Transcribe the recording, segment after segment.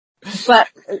But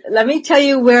let me tell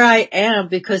you where I am,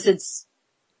 because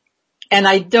and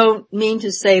I don't mean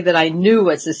to say that I knew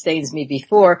what sustains me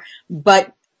before,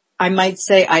 but I might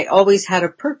say I always had a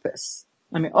purpose.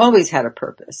 Always had a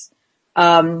purpose.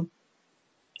 I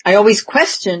always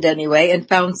questioned anyway and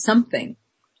found something,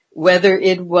 whether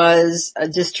it was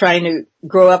just trying to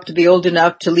grow up to be old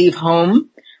enough to leave home,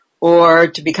 or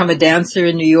to become a dancer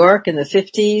in New York in the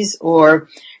 50s, or,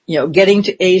 getting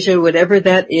to Asia, whatever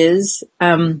that is,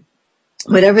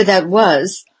 whatever that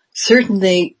was.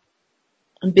 Certainly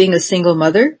being a single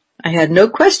mother, I had no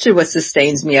question what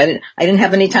sustains me. I didn't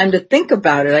have any time to think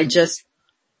about it. I just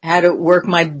had to work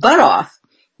my butt off,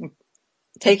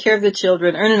 take care of the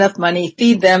children, earn enough money,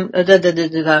 feed them,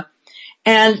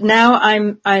 And now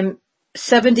I'm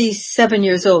 77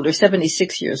 years old or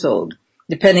 76 years old,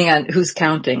 depending on who's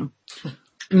counting.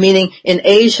 Meaning in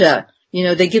Asia,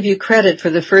 they give you credit for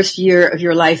the first year of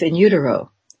your life in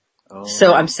utero. Oh.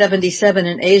 So I'm 77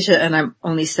 in Asia and I'm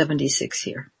only 76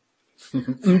 here.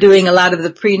 I'm doing a lot of the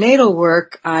prenatal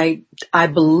work. I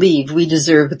believe we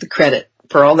deserve the credit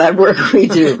for all that work we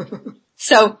do.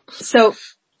 So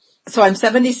I'm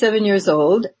 77 years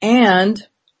old, and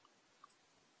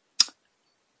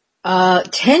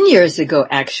 10 years ago,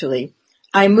 actually,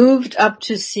 I moved up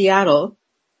to Seattle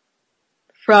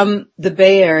from the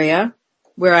Bay Area,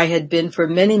 where I had been for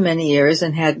many, many years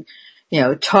and had,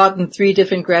 taught in 3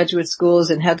 different graduate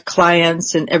schools and had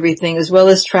clients and everything, as well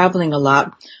as traveling a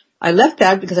lot. I left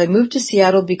that because I moved to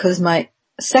Seattle because my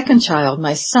second child,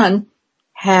 my son,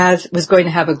 was going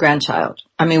to have a grandchild.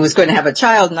 Was going to have a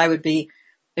child, and it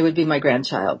would be my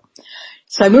grandchild.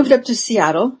 So I moved up to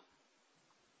Seattle.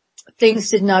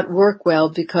 Things did not work well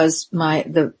because my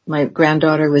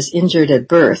granddaughter was injured at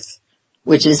birth,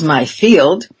 which is my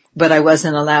field, but I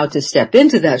wasn't allowed to step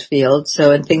into that field.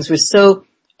 And things were so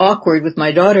awkward with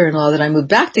my daughter-in-law that I moved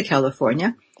back to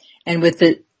California. And with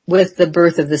the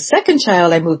birth of the second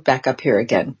child, I moved back up here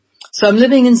again. So I'm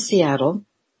living in Seattle,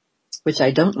 which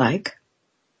I don't like.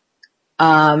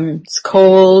 It's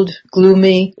cold,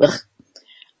 gloomy.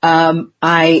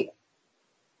 I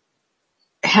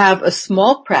have a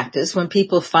small practice. When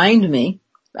people find me,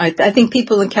 I think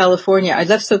people in California, I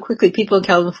left so quickly, people in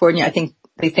California, I think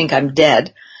they think I'm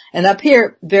dead. And up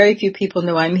here, very few people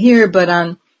know I'm here, but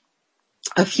on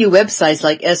a few websites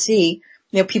like SE,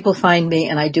 people find me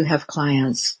and I do have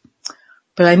clients.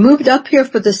 But I moved up here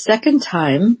for the second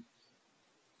time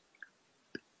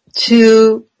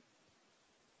to,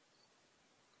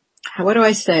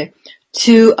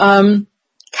 to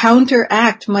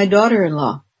counteract my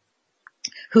daughter-in-law,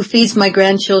 who feeds my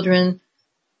grandchildren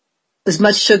as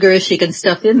much sugar as she can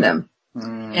stuff in them.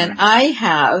 Mm. And I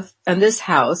have, in this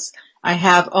house, I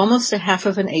have almost a half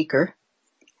of an acre,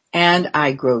 and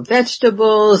I grow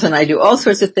vegetables, and I do all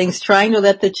sorts of things trying to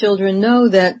let the children know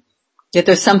that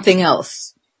there's something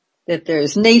else, that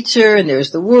there's nature and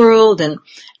there's the world,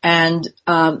 and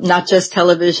not just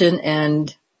television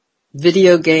and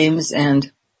video games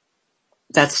and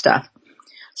that stuff.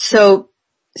 So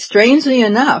strangely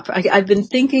enough, I've been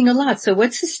thinking a lot. So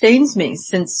what sustains me,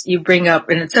 since you bring up,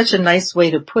 and it's such a nice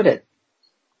way to put it,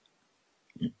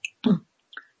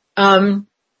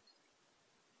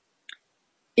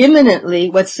 imminently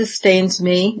what sustains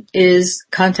me is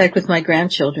contact with my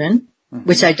grandchildren, mm-hmm.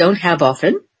 which I don't have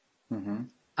often. Mm-hmm.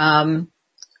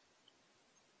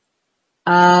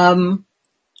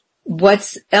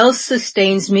 What else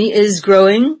sustains me is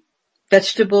growing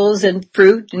vegetables and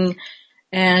fruit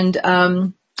and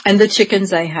the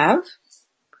chickens I have.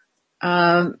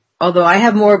 Although I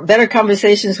have better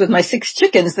conversations with my 6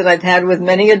 chickens than I've had with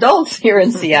many adults here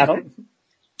in Seattle.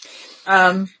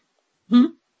 And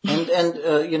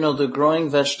the growing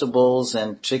vegetables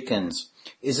and chickens,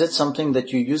 is it something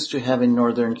that you used to have in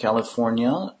Northern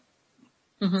California?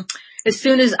 Mm-hmm. As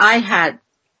soon as I had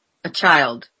a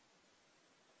child,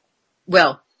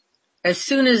 as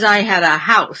soon as I had a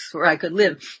house where I could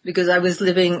live, because I was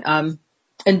living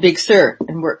in Big Sur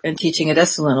and teaching at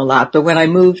Esalen a lot. But when I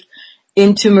moved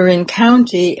into Marin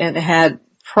County and had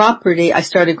property, I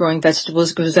started growing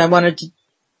vegetables because I wanted to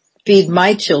feed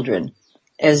my children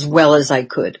as well as I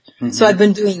could. Mm-hmm. So I've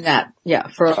been doing that,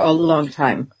 for a long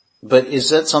time. But is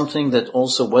that something that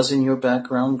also was in your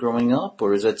background growing up,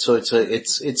 or is it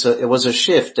it was a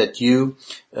shift that you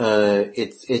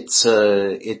it's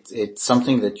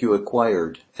something that you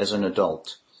acquired as an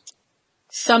adult?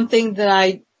 Something that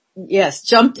I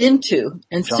jumped into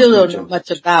and still don't know much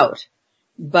about.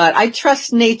 But I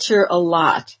trust nature a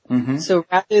lot. Mm-hmm. So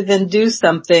rather than do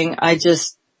something, I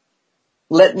just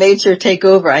let nature take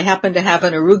over. I happen to have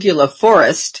an arugula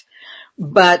forest,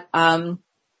 but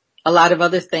a lot of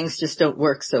other things just don't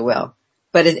work so well.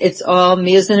 but it's all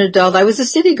me as an adult. I was a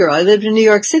city girl. I lived in New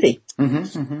York City.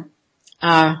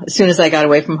 As soon as I got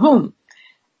away from home.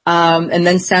 And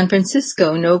then San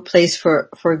Francisco, no place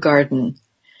for garden.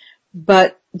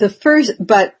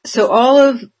 So all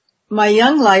of my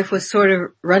young life was sort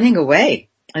of running away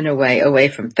in a way, away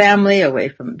from family, away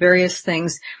from various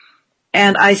things.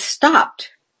 And I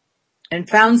stopped and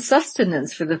found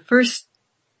sustenance for the first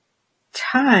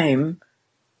time,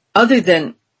 other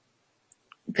than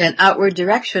outward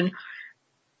direction,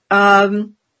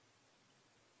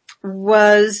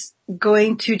 was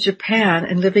going to Japan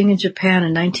and living in Japan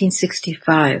in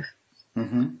 1965.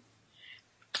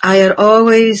 I had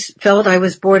always felt I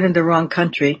was born in the wrong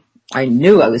country. I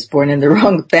knew I was born in the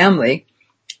wrong family.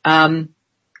 And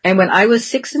when I was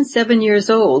 6 and 7 years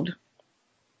old,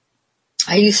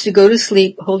 I used to go to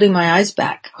sleep holding my eyes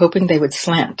back, hoping they would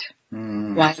slant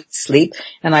while I would sleep.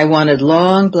 And I wanted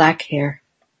long black hair,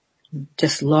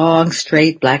 just long,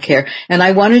 straight black hair. And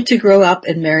I wanted to grow up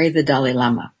and marry the Dalai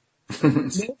Lama.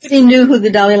 Nobody knew who the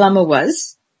Dalai Lama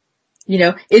was. You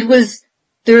know, it was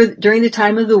during the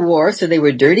time of the war, so they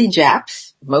were dirty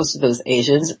Japs, most of those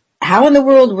Asians. How in the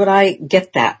world would I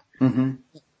get that?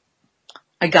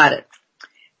 I got it.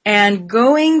 And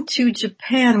going to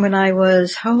Japan when I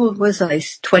was, how old was I?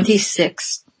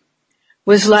 26,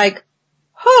 was like,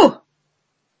 oh,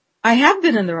 I have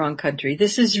been in the wrong country.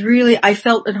 This is really, I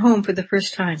felt at home for the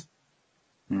first time.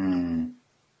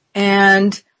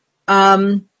 And,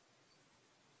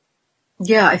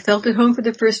 yeah, I felt at home for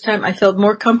the first time. I felt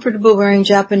more comfortable wearing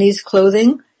Japanese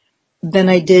clothing than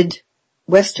I did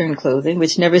Western clothing,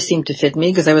 which never seemed to fit me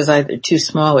because I was either too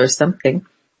small or something.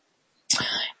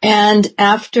 And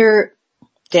after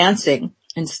dancing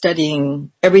and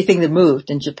studying everything that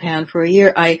moved in Japan for a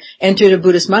year, I entered a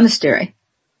Buddhist monastery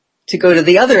to go to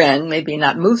the other end, maybe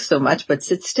not move so much, but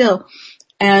sit still.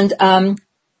 And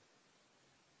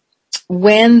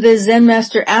when the Zen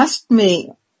master asked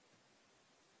me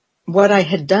what I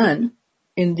had done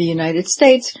in the United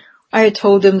States, I had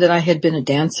told him that I had been a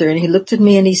dancer, and he looked at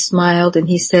me and he smiled and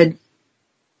he said,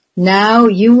 now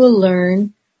you will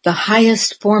learn the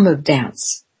highest form of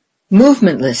dance,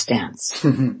 movementless dance.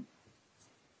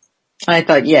 I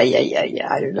thought, yeah,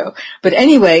 I don't know. But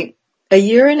anyway, a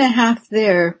year and a half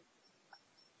there,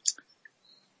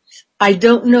 I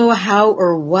don't know how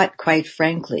or what, quite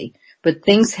frankly, but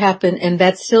things happen, and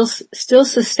that still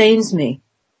sustains me.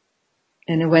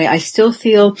 In a way, I still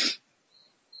feel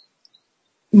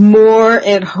more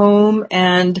at home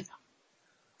and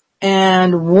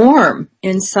warm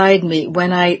inside me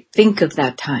when I think of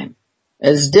that time,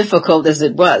 as difficult as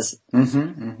it was.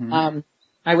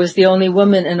 I was the only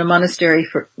woman in a monastery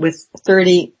with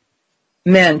 30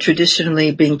 men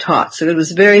traditionally being taught. So it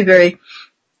was very, very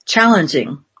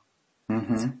challenging.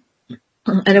 And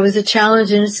it was a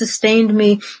challenge, and it sustained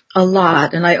me a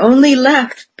lot. And I only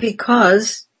left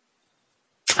because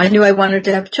I knew I wanted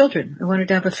to have children. I wanted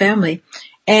to have a family.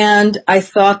 And I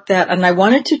thought that, and I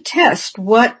wanted to test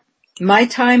what my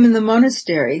time in the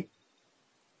monastery,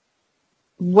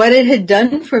 what it had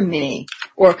done for me,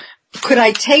 or could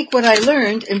I take what I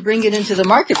learned and bring it into the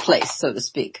marketplace, so to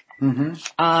speak.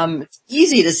 It's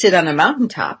easy to sit on a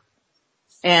mountaintop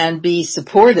and be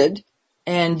supported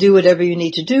and do whatever you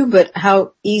need to do, but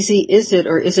how easy is it,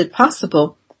 or is it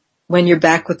possible when you're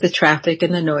back with the traffic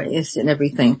and the noise and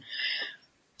everything?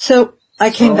 So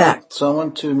I came back. So I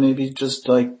want to maybe just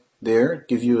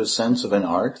give you a sense of an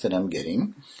arc that I'm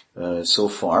getting so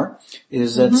far,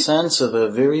 is that sense of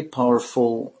a very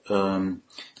powerful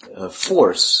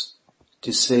force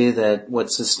to say that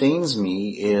what sustains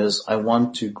me is I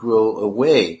want to grow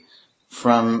away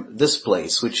from this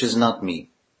place, which is not me.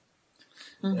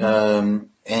 And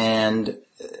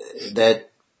that,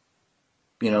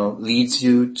 leads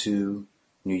you to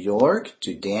New York,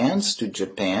 to dance, to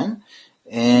Japan,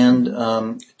 and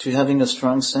to having a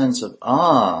strong sense of,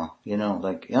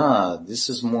 this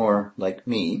is more like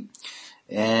me.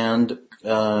 And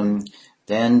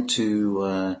then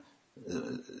to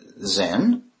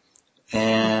Zen,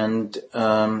 and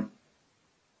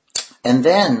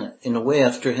then, in a way,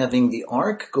 after having the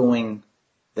arc going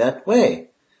that way,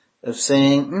 of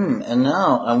saying, and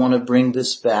now I want to bring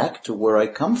this back to where I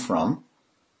come from,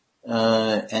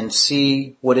 and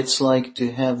see what it's like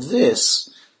to have this,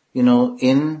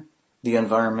 in the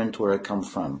environment where I come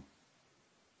from,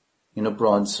 in a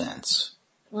broad sense.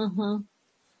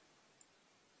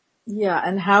 Yeah,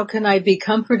 and how can I be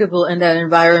comfortable in that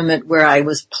environment where I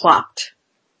was plopped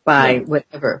by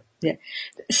whatever? Yeah.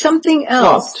 Something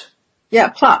else. Plopped. Yeah,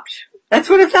 plopped. That's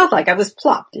what it felt like. I was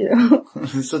plopped,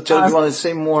 So do you want to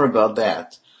say more about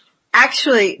that?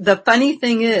 Actually, the funny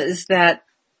thing is that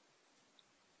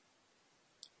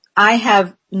I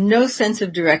have no sense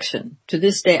of direction. To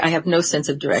this day, I have no sense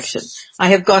of direction. I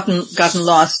have gotten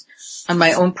lost on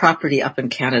my own property up in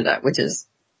Canada, which is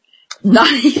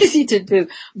not easy to do.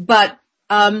 But,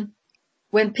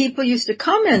 when people used to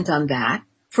comment on that,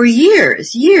 for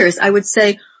years, I would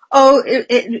say, oh,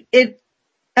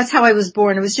 that's how I was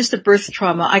born. It was just a birth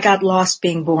trauma. I got lost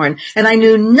being born. And I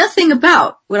knew nothing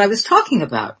about what I was talking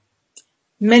about.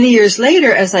 Many years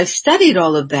later, as I've studied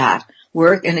all of that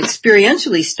work and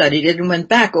experientially studied it and went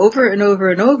back over and over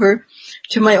and over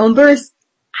to my own birth,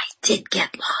 I did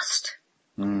get lost.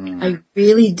 I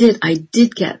really did.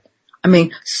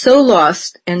 So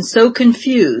lost and so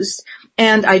confused,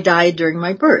 and I died during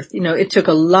my birth. It took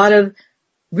a lot of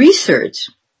research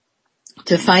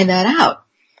to find that out.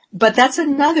 But that's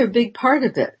another big part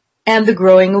of it. And the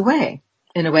growing away,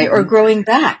 in a way, or growing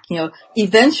back.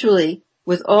 Eventually,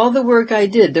 with all the work I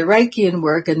did, the Reichian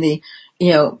work and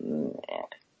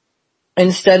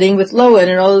and studying with Lowen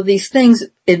and all of these things,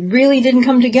 it really didn't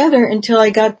come together until I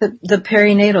got the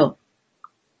perinatal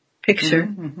picture.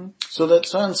 Mm-hmm. So that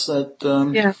sense that,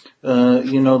 that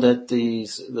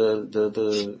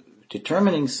the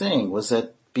determining thing was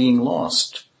that being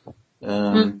lost,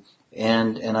 and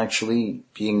actually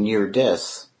being near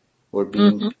death or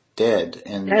being dead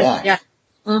and back. Yeah.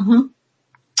 Mm-hmm.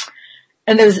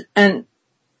 I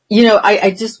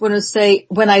just want to say,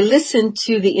 when I listen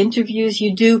to the interviews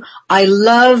you do, I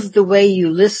love the way you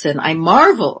listen. I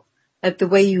marvel at the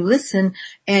way you listen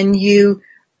and you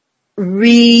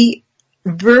verbalize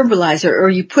or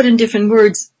you put in different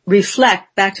words,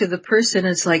 reflect back to the person.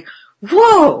 It's like,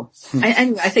 whoa!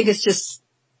 I think it's just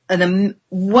a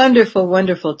wonderful,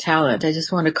 wonderful talent. I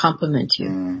just want to compliment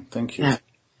you. Thank you. Yeah.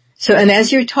 So, and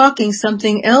as you're talking,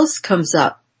 something else comes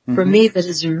up for me that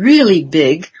is really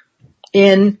big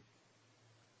in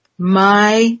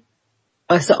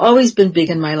it's always been big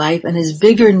in my life and is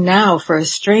bigger now for a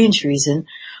strange reason,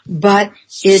 but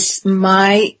it's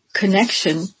my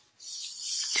connection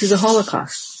to the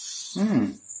Holocaust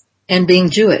and being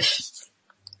Jewish.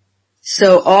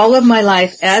 So all of my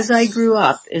life as I grew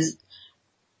up is,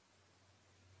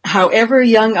 however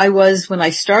young I was when I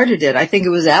started it, I think it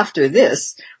was after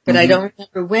this, but I don't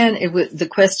remember when the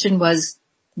question was,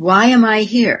 why am I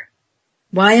here?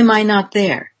 Why am I not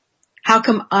there? How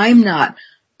come I'm not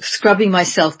scrubbing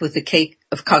myself with a cake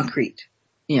of concrete?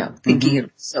 Thinking of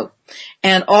soap.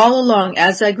 And all along,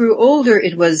 as I grew older,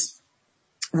 it was,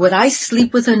 would I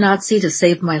sleep with a Nazi to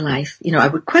save my life? I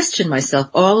would question myself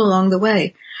all along the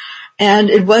way. And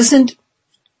it wasn't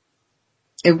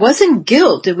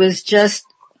guilt. It was just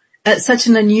such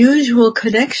an unusual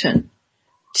connection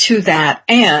to that.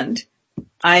 And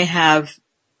I have,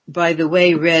 by the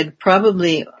way, read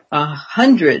probably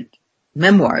 100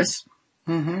 memoirs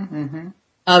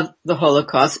of the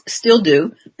Holocaust, still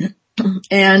do.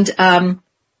 And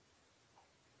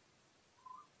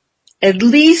at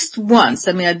least once,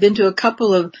 I've been to a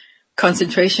couple of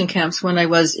concentration camps when I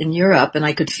was in Europe, and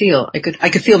I could feel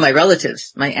my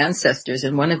relatives, my ancestors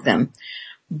in one of them.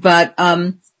 But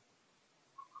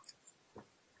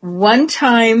one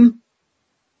time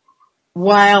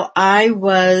while I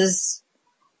was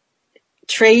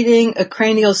trading a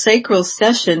craniosacral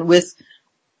session with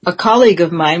a colleague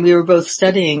of mine, we were both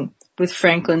studying with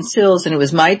Franklin Sills, and it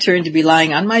was my turn to be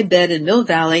lying on my bed in Mill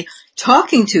Valley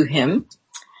talking to him.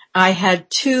 I had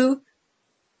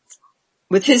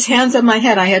with his hands on my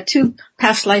head, I had 2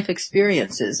 past life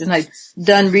experiences, and I'd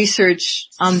done research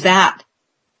on that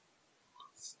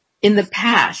in the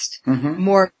past,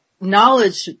 more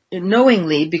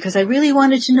knowingly, because I really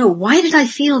wanted to know, why did I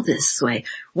feel this way?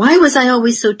 Why was I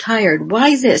always so tired?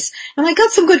 Why this? And I got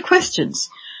some good questions.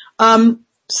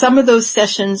 Some of those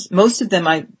sessions, most of them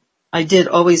I did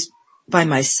always by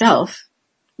myself,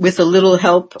 with a little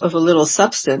help of a little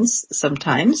substance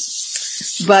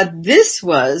sometimes. But this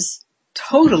was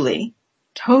totally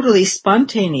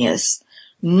spontaneous.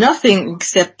 Nothing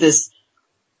except this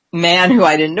man who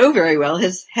I didn't know very well,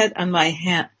 his hands on my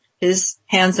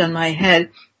head.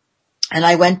 And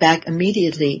I went back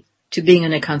immediately to being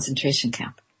in a concentration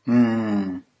camp.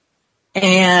 And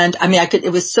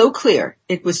it was so clear.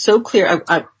 It was so clear.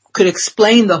 I could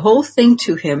explain the whole thing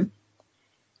to him.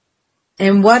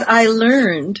 And what I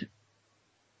learned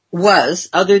was,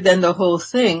 other than the whole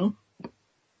thing,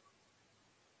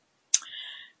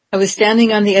 I was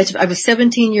standing on the edge I was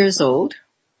 17 years old.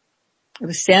 I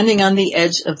was standing on the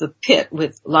edge of the pit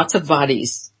with lots of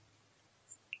bodies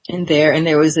in there, and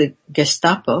there was a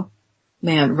Gestapo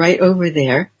man right over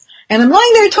there. And I'm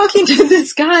lying there talking to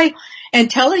this guy and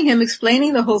telling him,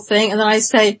 explaining the whole thing, and then I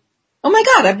say, oh my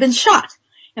God, I've been shot.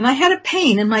 And I had a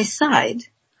pain in my side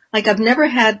like I've never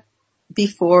had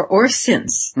before or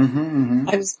since. Mm-hmm.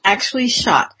 I was actually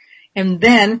shot. And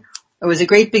then it was a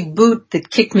great big boot that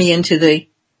kicked me into the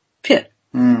pit.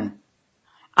 Mm.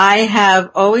 I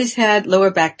have always had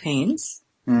lower back pains.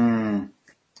 Mm.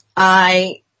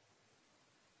 I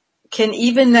can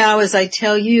even now, as I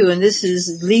tell you, and this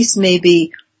is at least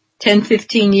maybe 10,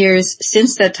 15 years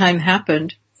since that time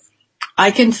happened,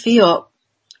 I can feel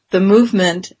the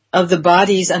movement of the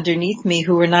bodies underneath me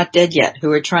who were not dead yet, who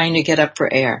were trying to get up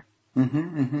for air.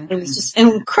 Mm-hmm, mm-hmm. It was just an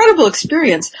incredible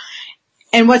experience.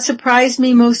 And what surprised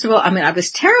me most of all, I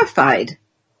was terrified,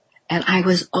 and I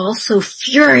was also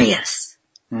furious.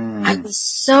 I was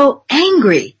so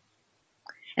angry.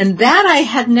 And that I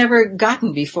had never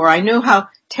gotten before. I know how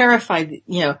terrified,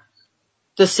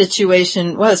 the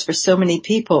situation was for so many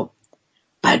people,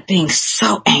 but being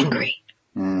so angry.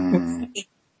 Mm.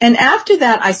 And after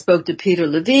that, I spoke to Peter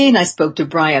Levine, I spoke to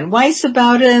Brian Weiss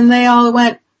about it, and they all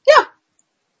went, yeah,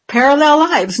 parallel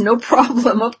lives, no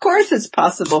problem. Of course it's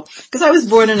possible. Because I was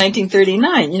born in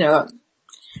 1939,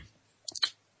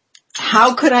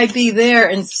 How could I be there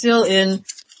and still in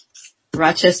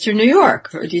Rochester, New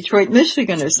York, or Detroit,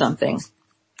 Michigan, or something?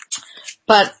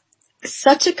 But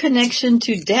such a connection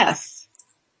to death.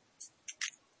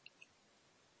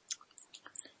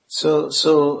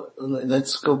 So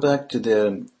let's go back to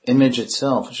the image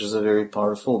itself, which is a very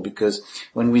powerful, because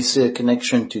when we say a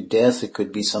connection to death, it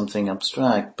could be something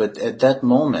abstract, but at that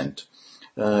moment,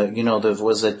 there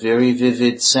was that very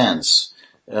vivid sense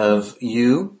of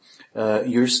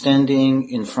you're standing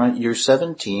in front, you're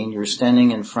 17, you're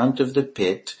standing in front of the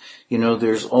pit,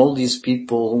 there's all these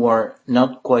people who are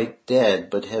not quite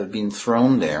dead, but have been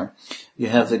thrown there. You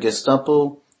have the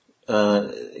Gestapo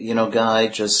guy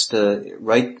just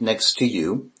right next to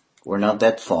you. We're not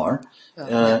that far.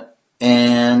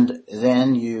 And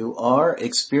then you are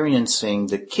experiencing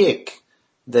the kick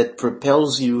that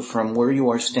propels you from where you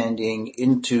are standing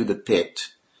into the pit.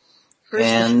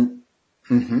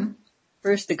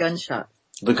 First the gunshot.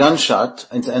 The gunshot,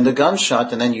 and the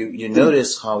gunshot, and then you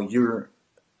notice how you're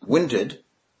wounded.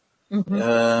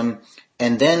 Mm-hmm.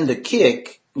 And then the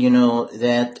kick,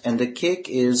 and the kick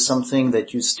is something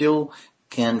that you still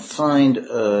can find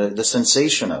the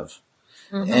sensation of.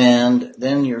 Mm-hmm. And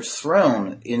then you're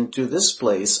thrown into this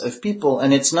place of people,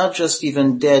 and it's not just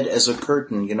even dead as a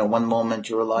curtain, one moment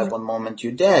you're alive, mm-hmm. one moment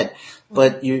you're dead,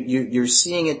 but you're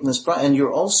seeing it in this, and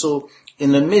you're also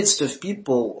in the midst of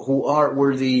people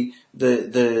where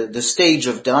the stage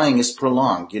of dying is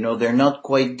prolonged. They're not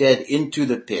quite dead into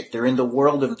the pit. They're in the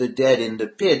world of the dead in the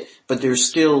pit, but they're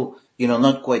still,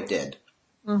 not quite dead.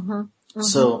 Mm-hmm. Mm-hmm.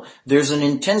 So there's an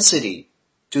intensity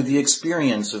to the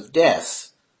experience of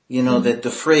death, mm-hmm. that the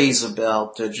phrase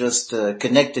about just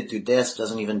connected to death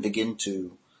doesn't even begin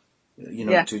to,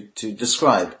 to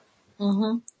describe.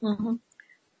 Mm-hmm. Mm-hmm.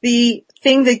 The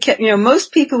thing that kept,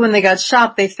 most people when they got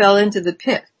shot, they fell into the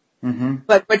pit. Mm-hmm.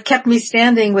 But what kept me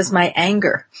standing was my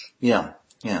anger. Yeah.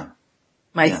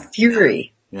 My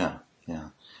fury. Yeah.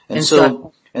 And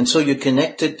so you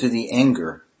connected to the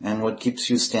anger and what keeps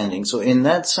you standing. So in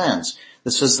that sense,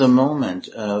 this was the moment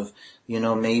of,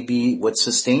 maybe what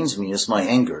sustains me is my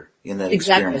anger in that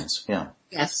experience. Yeah.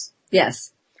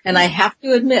 Yes. And I have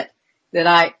to admit that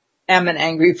I am an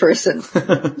angry person.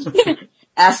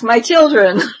 Ask my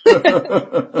children.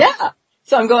 Yeah.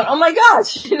 So I'm going, oh my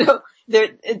gosh,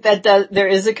 there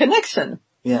is a connection.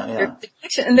 Yeah. There's a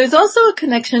connection. And there's also a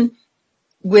connection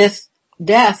with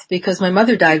death because my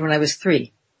mother died when I was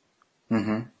 3.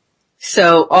 Mm-hmm.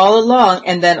 So all along,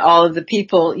 and then all of the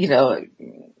people,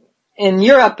 in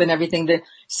Europe and everything.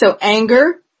 So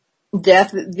anger,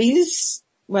 death, I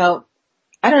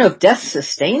don't know if death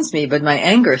sustains me, but my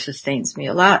anger sustains me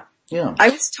a lot. Yeah. I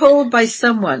was told by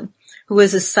someone who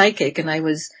was a psychic, and I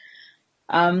was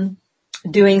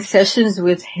doing sessions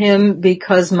with him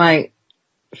because my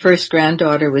first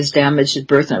granddaughter was damaged at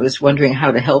birth, and I was wondering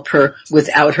how to help her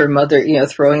without her mother,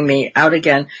 throwing me out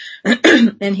again.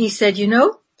 And he said,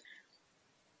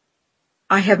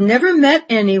 I have never met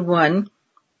anyone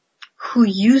who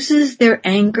uses their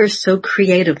anger so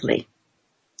creatively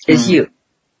as you.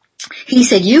 He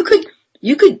said, you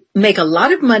could make a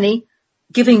lot of money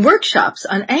giving workshops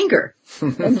on anger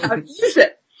and how to use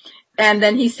it. And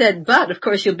then he said, but of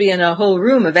course you'll be in a whole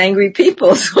room of angry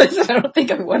people. So I said, I don't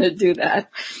think I want to do that.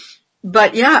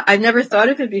 But yeah, I've never thought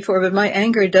of it before, but my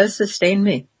anger does sustain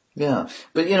me. Yeah.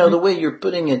 But the way you're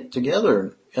putting it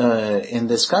together, in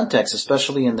this context,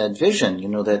 especially in that vision,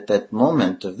 that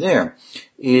moment of there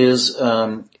is,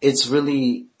 it's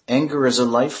really anger as a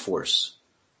life force.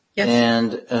 Yes.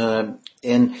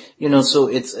 And so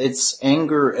it's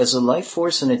anger as a life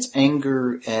force, and it's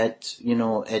anger at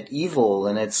evil,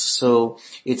 and it's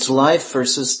life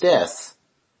versus death.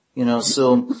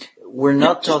 So we're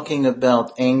not talking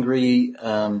about angry.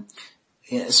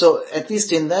 So at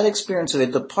least in that experience of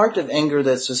it, the part of anger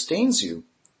that sustains you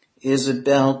is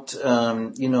about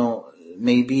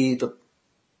maybe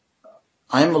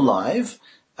I'm alive.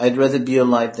 I'd rather be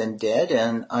alive than dead,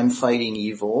 and I'm fighting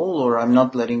evil, or I'm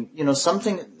not letting,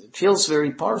 something feels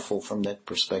very powerful from that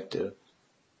perspective.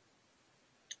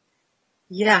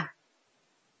 Yeah.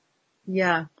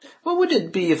 Yeah. What would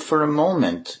it be if for a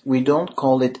moment we don't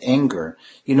call it anger?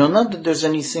 Not that there's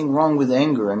anything wrong with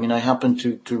anger. I mean, I happen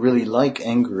to really like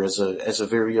anger as a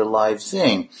very alive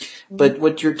thing. But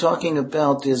what you're talking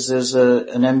about is there's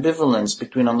an ambivalence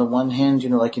between, on the one hand,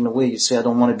 like in a way you say, I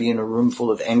don't want to be in a room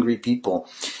full of angry people.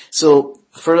 So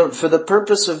for the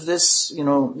purpose of this,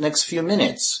 next few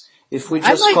minutes, if we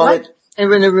just call it,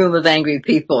 and in a room of angry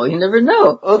people. You never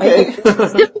know. Okay.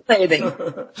 Stimulating.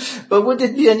 But would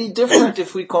it be any different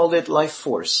if we called it life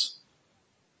force?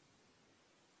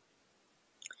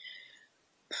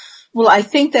 Well, I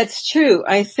think that's true.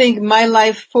 I think my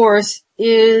life force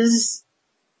is,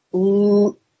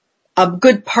 a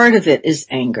good part of it is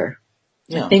anger.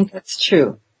 Yeah. I think that's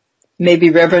true.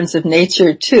 Maybe reverence of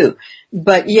nature too.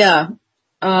 But yeah,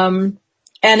 and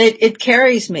it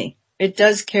carries me. It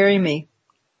does carry me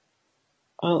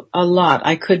a lot.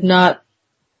 I could not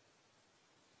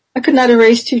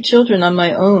erase 2 children on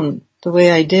my own the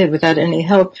way I did without any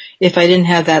help if I didn't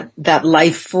have that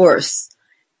life force.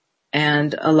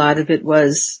 And a lot of it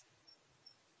was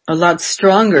a lot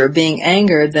stronger being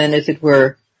anger than if it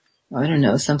were, I don't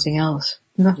know, something else.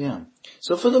 No. Yeah.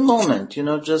 So for the moment,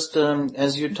 just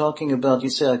as you're talking about,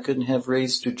 you say I couldn't have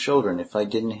raised 2 children if I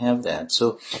didn't have that.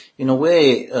 So in a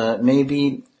way,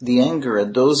 maybe the anger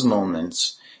at those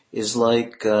moments is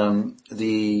like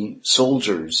the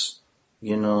soldiers,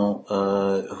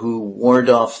 who ward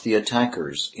off the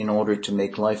attackers in order to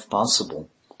make life possible.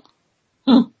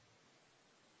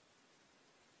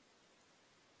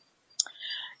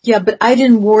 Yeah, but I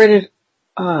didn't ward it.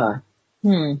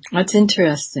 That's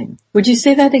interesting. Would you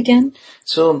say that again?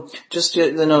 So just,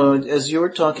 as you were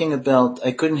talking about,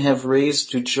 I couldn't have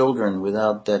raised 2 children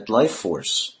without that life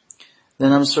force.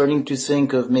 Then I'm starting to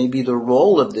think of maybe the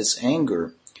role of this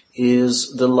anger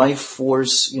is the life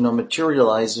force,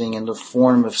 materializing in the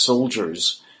form of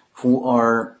soldiers who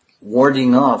are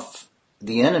warding off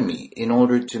the enemy in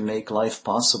order to make life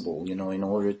possible, in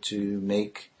order to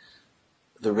make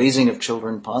the raising of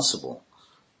children possible.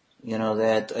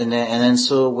 And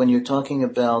so when you're talking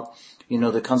about,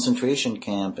 the concentration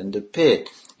camp and the pit,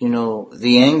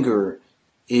 the anger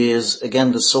is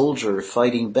again the soldier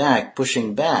fighting back,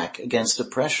 pushing back against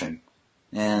oppression.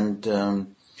 And,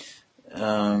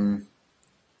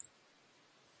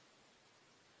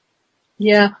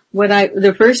 yeah,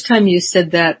 the first time you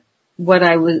said that,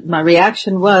 my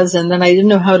reaction was, and then I didn't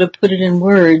know how to put it in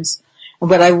words.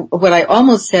 What I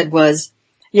almost said was,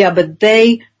 yeah, but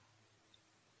they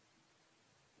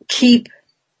keep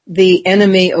the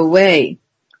enemy away.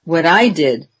 What I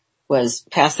did was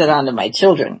pass it on to my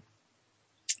children.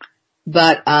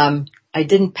 But, I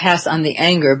didn't pass on the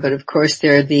anger, but of course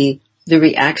there are the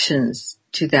reactions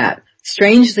to that.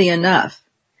 Strangely enough,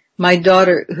 my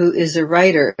daughter, who is a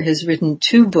writer, has written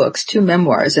 2 books, 2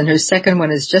 memoirs, and her second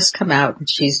one has just come out, and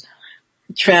she's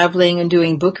traveling and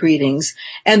doing book readings.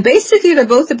 And basically they're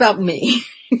both about me.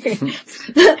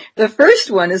 The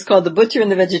first one is called The Butcher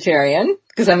and the Vegetarian,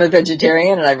 because I'm a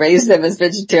vegetarian and I raised them as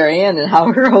vegetarian, and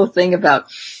how her whole thing about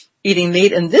eating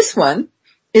meat. And this one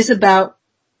is about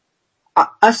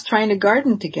us trying to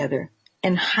garden together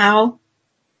and how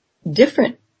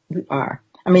different we are.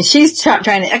 I mean, she's trying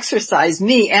to exercise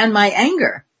me and my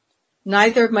anger.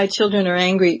 Neither of my children are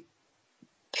angry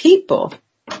people.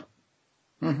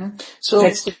 Mm-hmm. So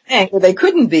they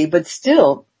couldn't be, but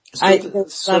still.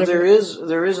 So there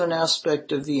is an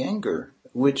aspect of the anger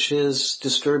which is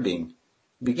disturbing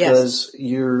because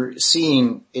you're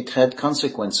seeing it had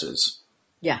consequences.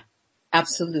 Yeah,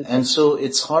 absolutely. And so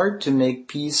it's hard to make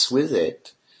peace with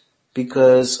it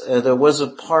because there was a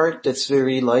part that's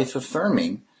very life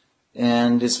affirming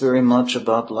and it's very much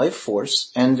about life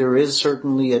force, and there is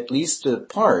certainly at least a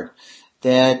part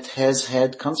that has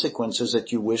had consequences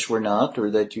that you wish were not,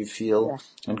 or that you feel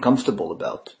uncomfortable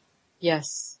about.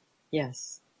 Yes.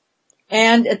 Yes.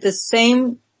 And at the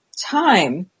same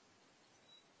time,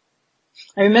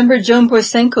 I remember Joan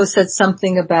Borsenko said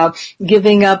something about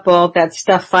giving up all that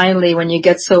stuff finally when you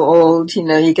get so old,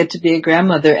 you get to be a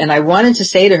grandmother. And I wanted to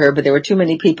say to her, but there were too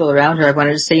many people around her, I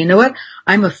wanted to say, you know what?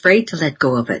 I'm afraid to let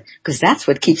go of it because that's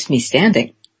what keeps me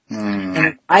standing. And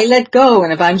if I let go,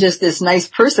 and if I'm just this nice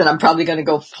person, I'm probably going to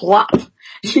go flop,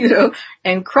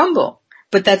 and crumble.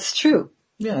 But that's true.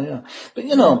 Yeah. But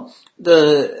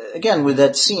again, with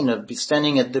that scene of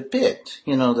standing at the pit,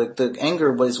 the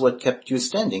anger was what kept you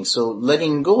standing. So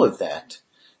letting go of that,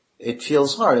 it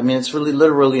feels hard. I mean, it's really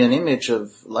literally an image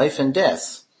of life and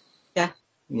death. Yeah.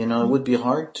 It would be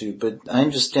hard to, but I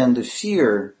understand the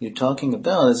fear you're talking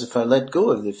about is if I let go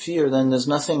of the fear, then there's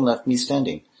nothing left me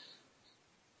standing.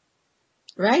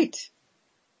 Right.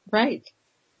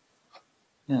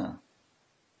 Yeah.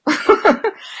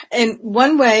 In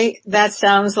one way, that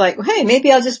sounds like, hey,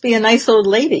 maybe I'll just be a nice old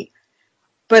lady.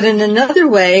 But in another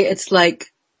way, it's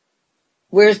like,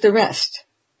 where's the rest?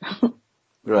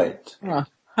 Right.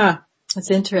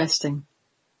 That's interesting.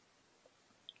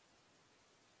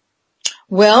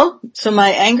 Well, so my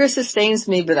anger sustains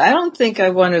me, but I don't think I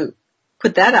want to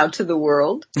put that out to the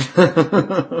world.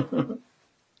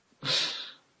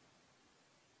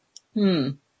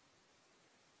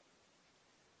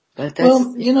 But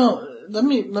well, let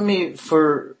me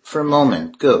for a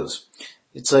moment goes.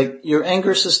 It's like your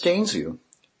anger sustains you,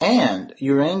 and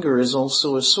your anger is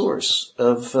also a source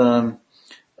of, I'm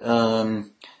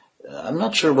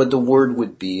not sure what the word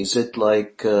would be. Is it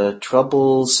like,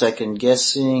 trouble, second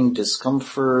guessing,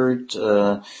 discomfort,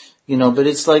 but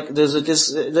it's like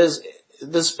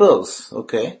there's both,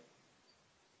 okay?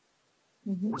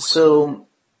 Mm-hmm. So,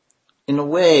 in a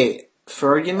way, for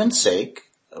argument's sake,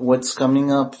 what's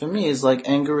coming up for me is like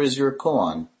anger is your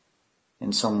koan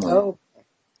in some way.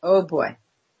 Oh boy.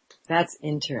 That's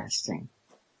interesting.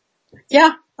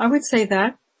 Yeah, I would say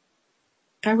that.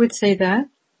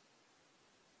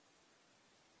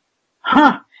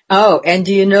 Oh, and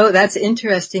do you know, that's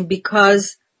interesting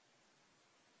because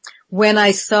when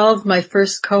I solved my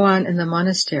first koan in the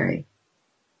monastery,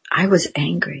 I was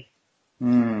angry.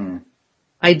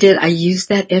 I did. I used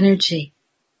that energy.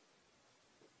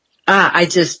 I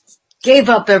just gave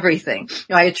up everything.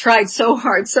 I had tried so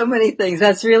hard, so many things.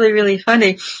 That's really, really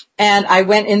funny. And I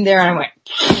went in there and I went,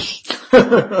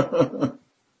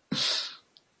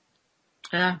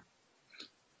 yeah.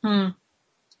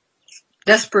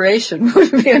 Desperation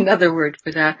would be another word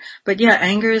for that. But yeah,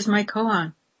 anger is my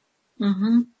koan.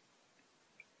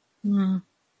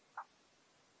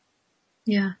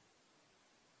 Yeah.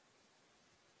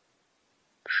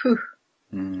 Phew.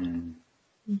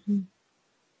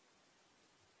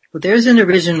 Well, there's an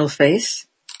original face.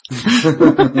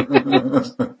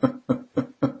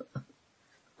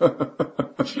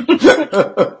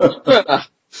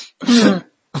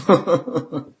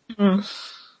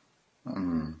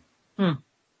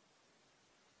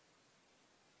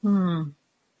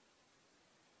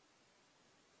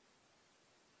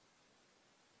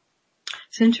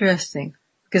 It's interesting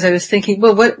because I was thinking,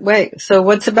 well, so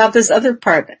what's about this other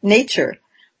part, nature?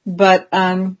 But,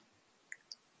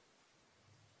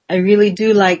 I really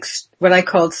do like what I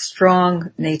call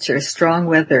strong nature, strong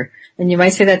weather. And you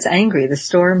might say that's angry, the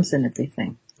storms and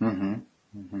everything.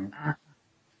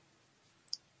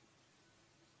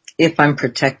 If I'm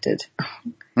protected.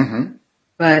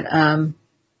 But,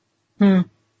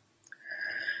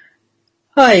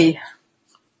 Hi.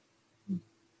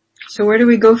 So where do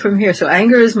we go from here? So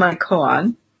anger is my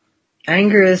koan.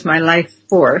 Anger is my life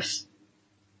force.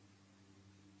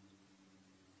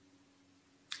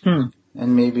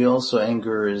 And maybe also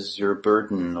anger is your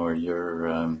burden or your,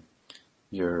 I'm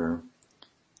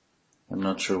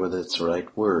not sure whether it's the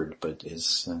right word, but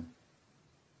is,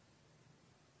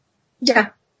 Yeah.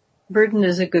 Burden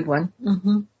is a good one.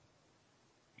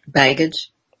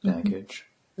 Baggage.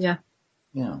 Yeah.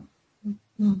 Yeah.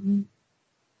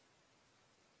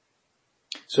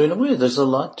 So in a way, there's a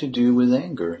lot to do with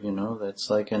anger, that's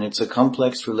like, and it's a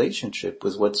complex relationship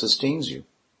with what sustains you.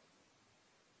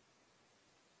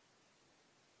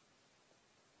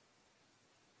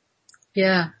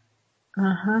 Yeah.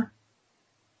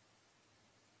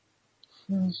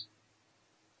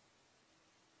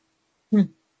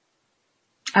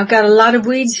 I've got a lot of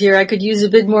weeds here. I could use a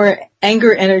bit more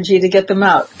anger energy to get them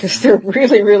out because they're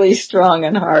really, really strong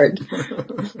and hard.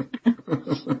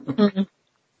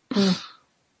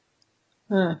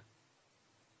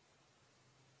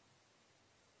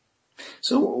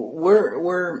 So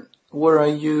where are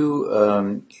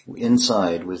you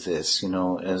inside with this?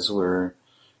 As we're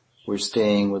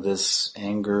staying with this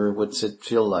anger, what's it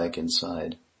feel like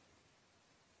inside?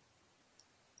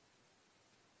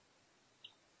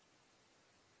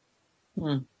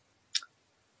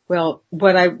 Well,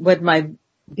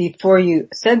 before you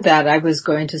said that, I was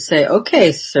going to say,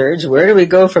 okay, Serge, where do we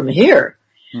go from here?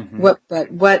 Mm-hmm.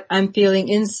 But what I'm feeling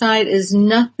inside is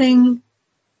nothing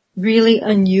really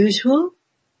unusual.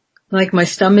 Like my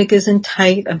stomach isn't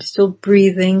tight. I'm still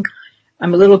breathing.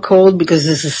 I'm a little cold because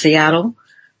this is Seattle.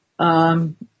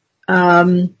 And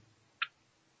part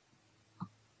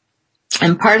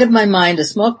of my mind, a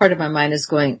small part of my mind is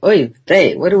going, oy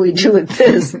vey, what do we do with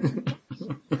this?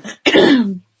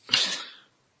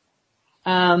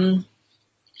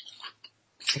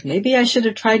 Maybe I should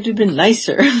have tried to be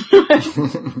nicer.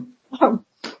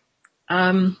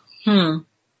 I'm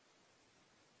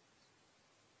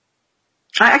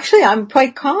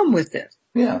quite calm with it.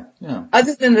 Yeah.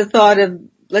 Other than the thought of,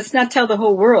 let's not tell the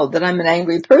whole world that I'm an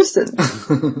angry person.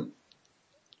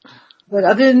 But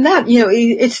other than that,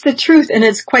 it's the truth, and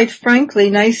it's quite frankly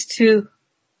nice to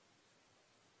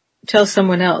tell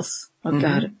someone else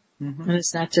about it. Mm-hmm. And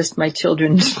it's not just my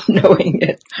children knowing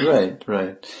it.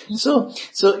 Right. So,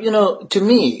 to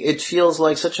me, it feels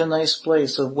like such a nice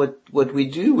place of what we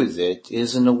do with it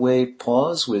is in a way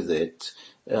pause with it,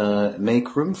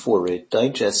 make room for it,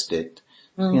 digest it.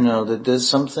 That there's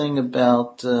something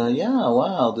about,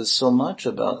 wow, there's so much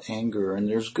about anger, and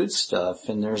there's good stuff,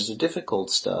 and there's the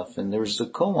difficult stuff, and there's the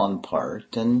koan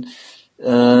part, and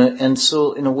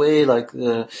so in a way, like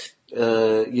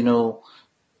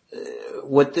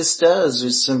what this does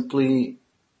is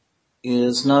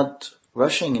not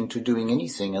rushing into doing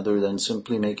anything other than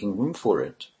simply making room for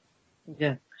it.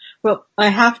 Yeah. Well, I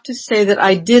have to say that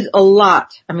I did a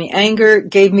lot. I mean, anger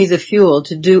gave me the fuel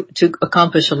to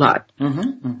accomplish a lot.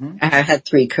 Mm-hmm. I had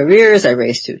 3 careers. I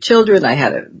raised 2 children. I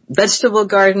had a vegetable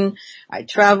garden. I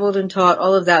traveled and taught,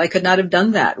 all of that. I could not have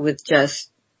done that with just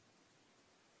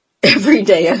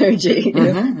everyday energy.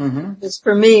 Because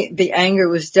for me, the anger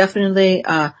was definitely,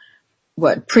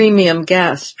 premium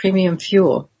gas, premium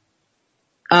fuel.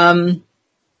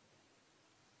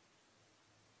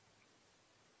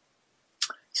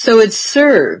 So it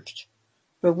served,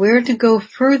 but where to go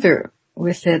further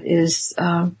with it is,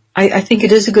 I think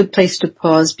it is a good place to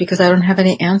pause because I don't have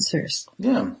any answers.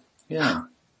 Yeah.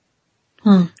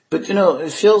 But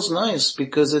it feels nice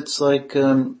because it's like,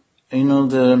 the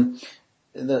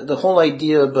whole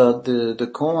idea about the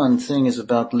koan thing is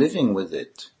about living with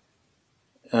it.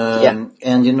 And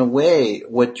in a way,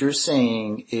 what you're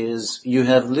saying is you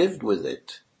have lived with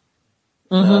it.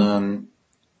 And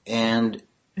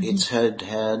it's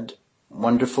had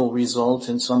wonderful results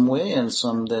in some way, and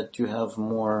some that you have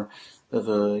more of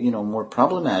a, more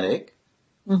problematic.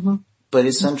 But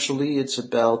essentially it's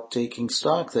about taking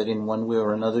stock that in one way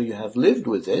or another you have lived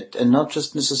with it, and not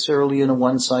just necessarily in a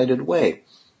one-sided way.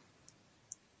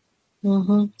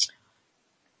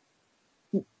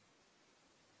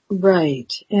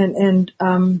 Right. And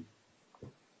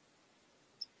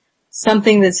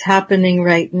something that's happening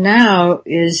right now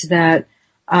is that,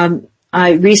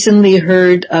 I recently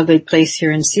heard of a place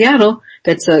here in Seattle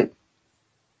that's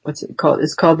what's it called?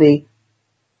 It's called the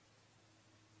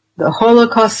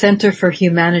Holocaust Center for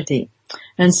Humanity.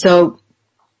 And so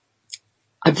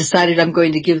I've decided I'm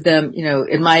going to give them,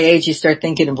 in my age you start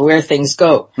thinking of where things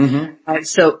go.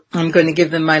 So I'm going to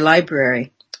give them my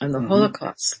library on the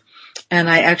Holocaust. And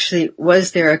I actually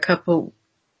was there a couple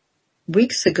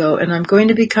weeks ago, and I'm going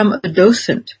to become a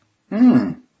docent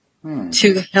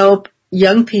to help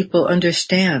young people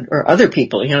understand, or other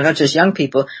people, not just young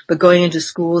people, but going into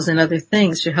schools and other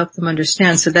things to help them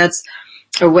understand. So that's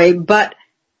a way. But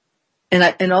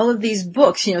in all of these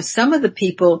books, some of the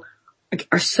people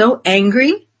are so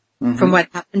angry from what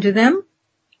happened to them,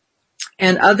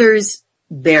 and others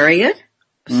bury it.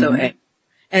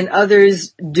 And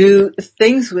others do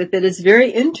things with it. It's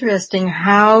very interesting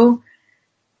how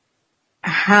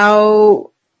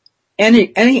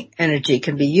any energy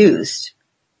can be used.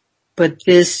 But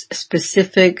this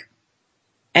specific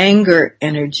anger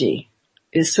energy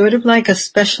is sort of like a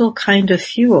special kind of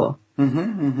fuel.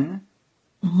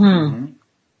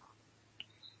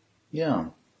 Yeah.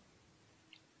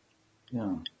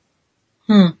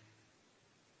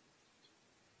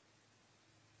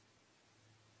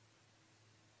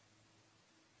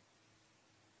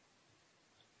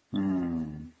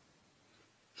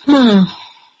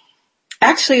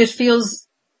 Actually, it feels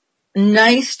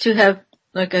nice to have,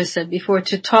 like I said before,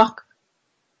 to talk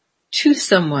to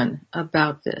someone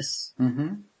about this.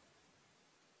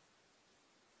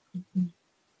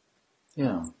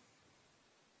 Yeah.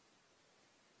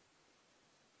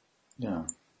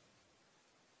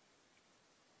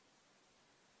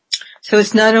 So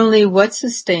it's not only what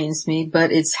sustains me,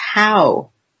 but it's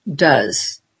how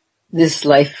does this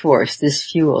life force, this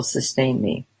fuel sustain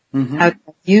me? How do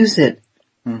I use it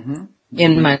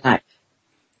in my life.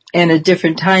 And at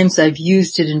different times I've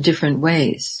used it in different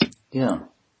ways. Yeah.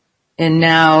 And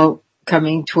now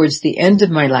coming towards the end of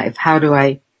my life, how do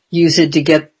I use it to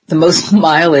get the most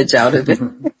mileage out of it?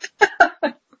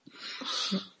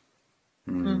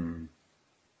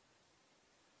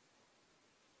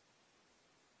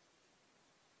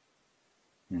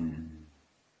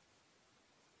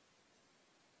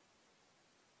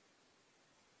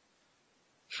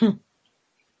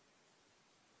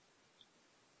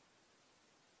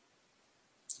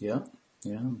 Yeah.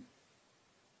 Yeah.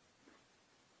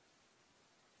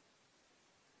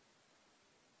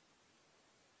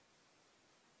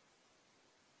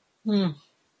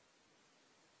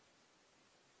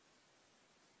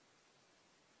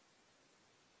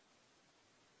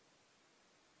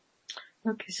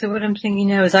 Okay, so what I'm thinking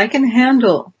now is I can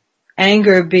handle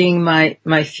anger being my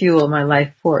fuel, my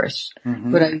life force.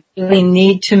 What I really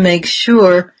need to make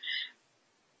sure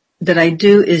that I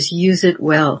do is use it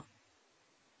well.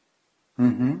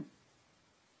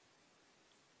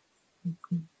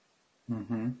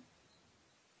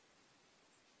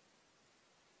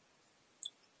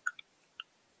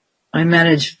 I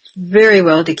manage very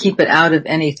well to keep it out of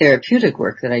any therapeutic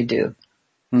work that I do.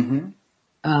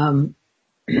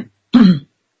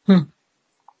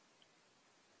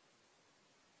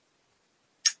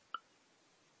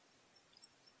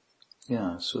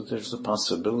 Yeah, so there's a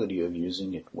possibility of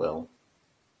using it well.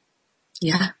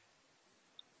 Yeah.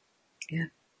 Yeah.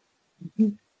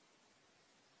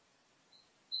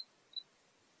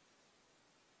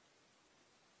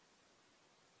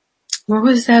 What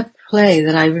was that play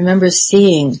that I remember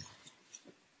seeing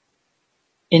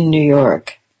in New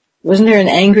York? Wasn't there an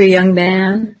angry young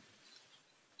man?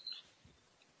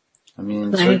 I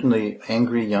mean, certainly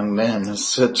angry young men is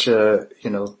such a,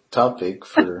 topic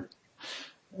for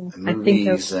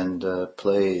movies and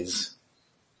plays.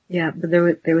 Yeah, but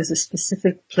there was a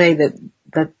specific play that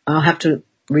I'll have to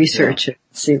research it,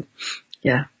 see.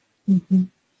 Yeah.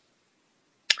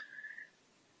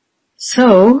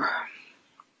 So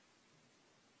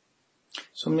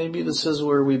maybe this is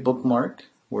where we bookmark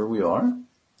where we are.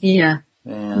 Yeah.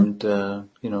 And,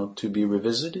 to be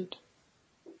revisited.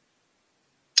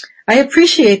 I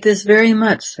appreciate this very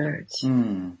much, Serge.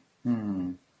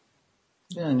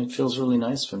 Yeah, and it feels really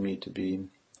nice for me to be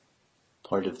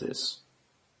part of this.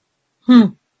 Well,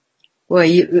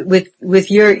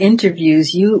 with your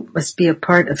interviews, you must be a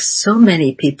part of so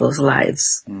many people's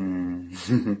lives.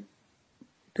 The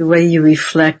way you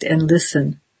reflect and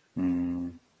listen.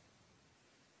 And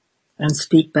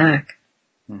speak back.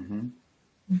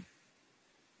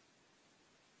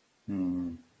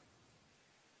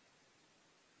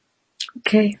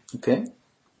 Okay. Okay.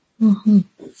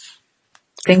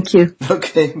 Thank you.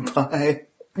 Okay, bye.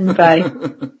 Bye.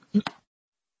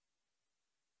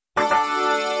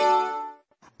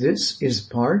 This is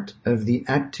part of the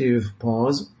Active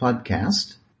Pause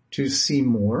podcast. To see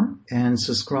more and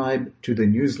subscribe to the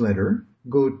newsletter,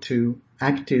 go to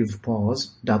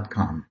activepause.com.